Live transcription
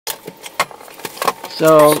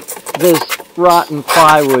So this rotten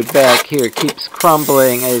plywood back here keeps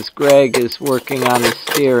crumbling as Greg is working on the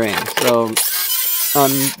steering. So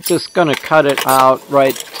I'm just going to cut it out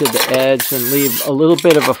right to the edge and leave a little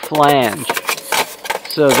bit of a flange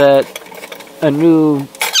so that a new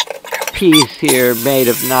piece here made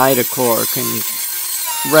of nidacore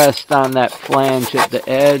can rest on that flange at the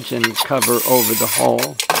edge and cover over the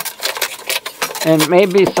hole. And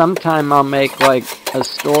maybe sometime I'll make like a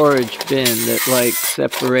storage bin that like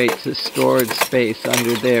separates the storage space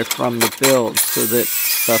under there from the build so that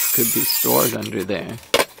stuff could be stored under there.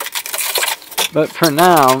 But for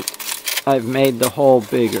now, I've made the hole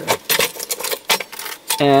bigger.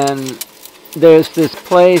 And there's this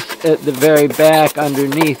place at the very back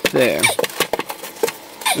underneath there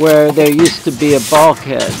where there used to be a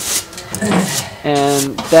bulkhead.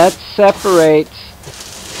 And that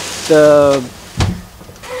separates the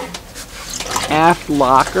aft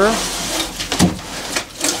locker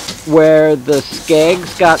where the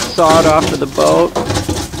skegs got sawed off of the boat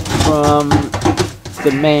from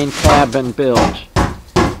the main cabin bilge.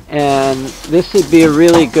 And this would be a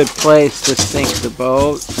really good place to sink the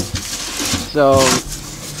boat. So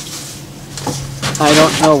I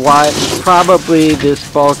don't know why. Probably this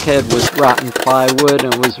bulkhead was rotten plywood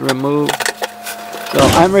and was removed. So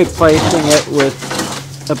I'm replacing it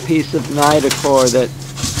with a piece of nidacore that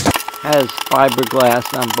has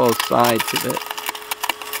fiberglass on both sides of it.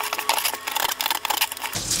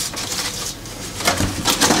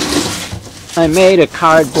 I made a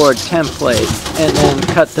cardboard template and then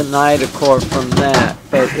cut the nidacore from that,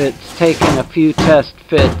 but it's taken a few test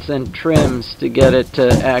fits and trims to get it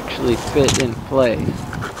to actually fit in place.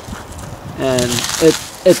 And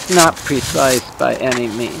it's not precise by any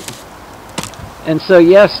means. And so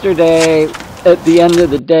yesterday, at the end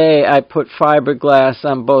of the day, I put fiberglass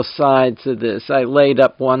on both sides of this. I laid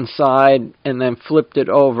up one side and then flipped it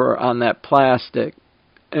over on that plastic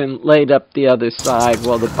and laid up the other side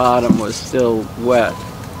while the bottom was still wet.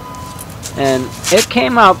 And it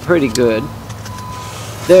came out pretty good.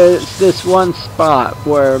 There's this one spot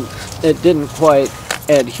where it didn't quite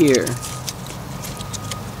adhere.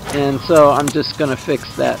 And so I'm just going to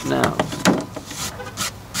fix that now.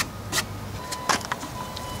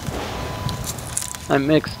 I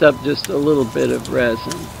mixed up just a little bit of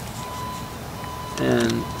resin,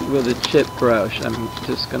 and with a chip brush I'm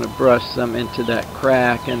just going to brush some into that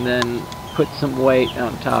crack and then put some weight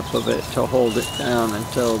on top of it to hold it down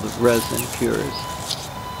until the resin cures.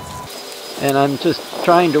 And I'm just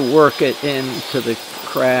trying to work it into the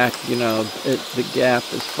crack, you know, the gap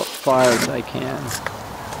as far as I can.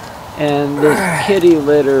 And this kitty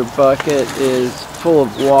litter bucket is full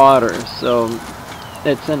of water, so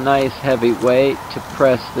it's a nice heavy weight to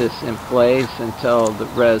press this in place until the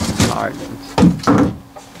resin hardens.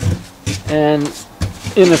 And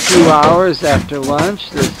in a few hours after lunch,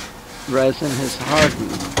 this resin has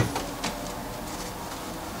hardened.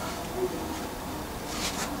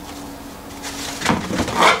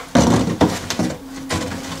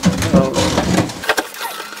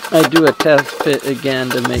 So I do a test fit again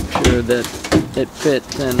to make sure that it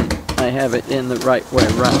fits and I have it in the right way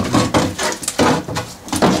around.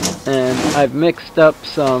 And I've mixed up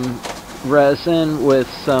some resin with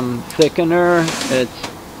some thickener.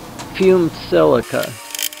 It's fumed silica.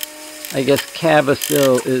 I guess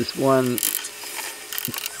Cavasil is one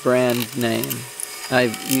brand name.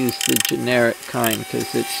 I've used the generic kind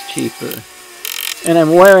because it's cheaper. And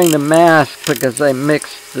I'm wearing the mask because I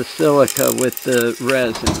mixed the silica with the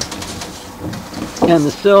resin. And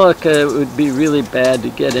the silica would be really bad to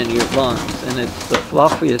get in your lungs, and it's the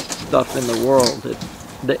fluffiest stuff in the world.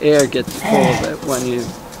 The air gets full of it when you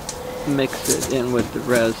mix it in with the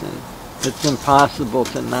resin. It's impossible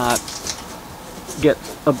to not get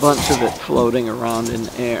a bunch of it floating around in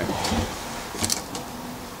the air.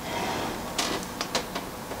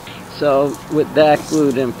 So with that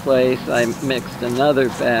glued in place, I mixed another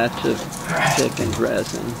batch of thickened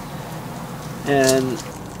resin. And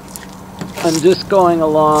I'm just going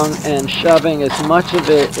along and shoving as much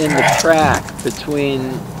of it in the crack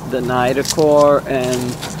between the nidacore and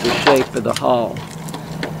the shape of the hull.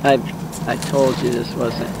 I told you this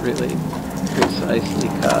wasn't really precisely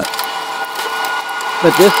cut.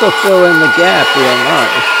 But this will fill in the gap real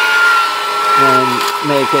nice and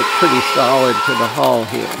make it pretty solid to the hull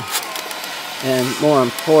here. And more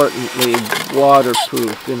importantly,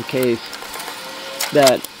 waterproof in case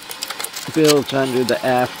that bilge under the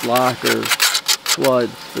aft locker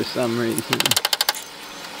floods for some reason.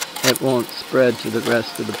 It won't spread to the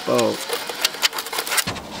rest of the boat.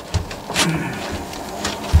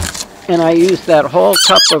 And I used that whole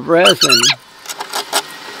cup of resin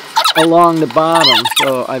along the bottom,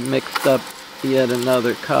 so I mixed up yet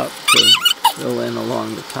another cup to fill in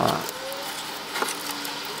along the top.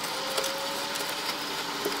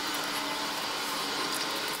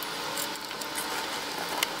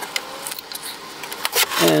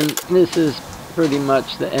 And this is pretty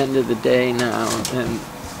much the end of the day now, and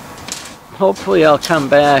hopefully I'll come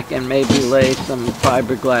back and maybe lay some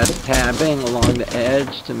fiberglass tabbing along the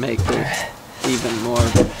edge to make this even more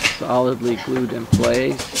solidly glued in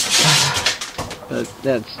place. But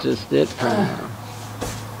that's just it for now.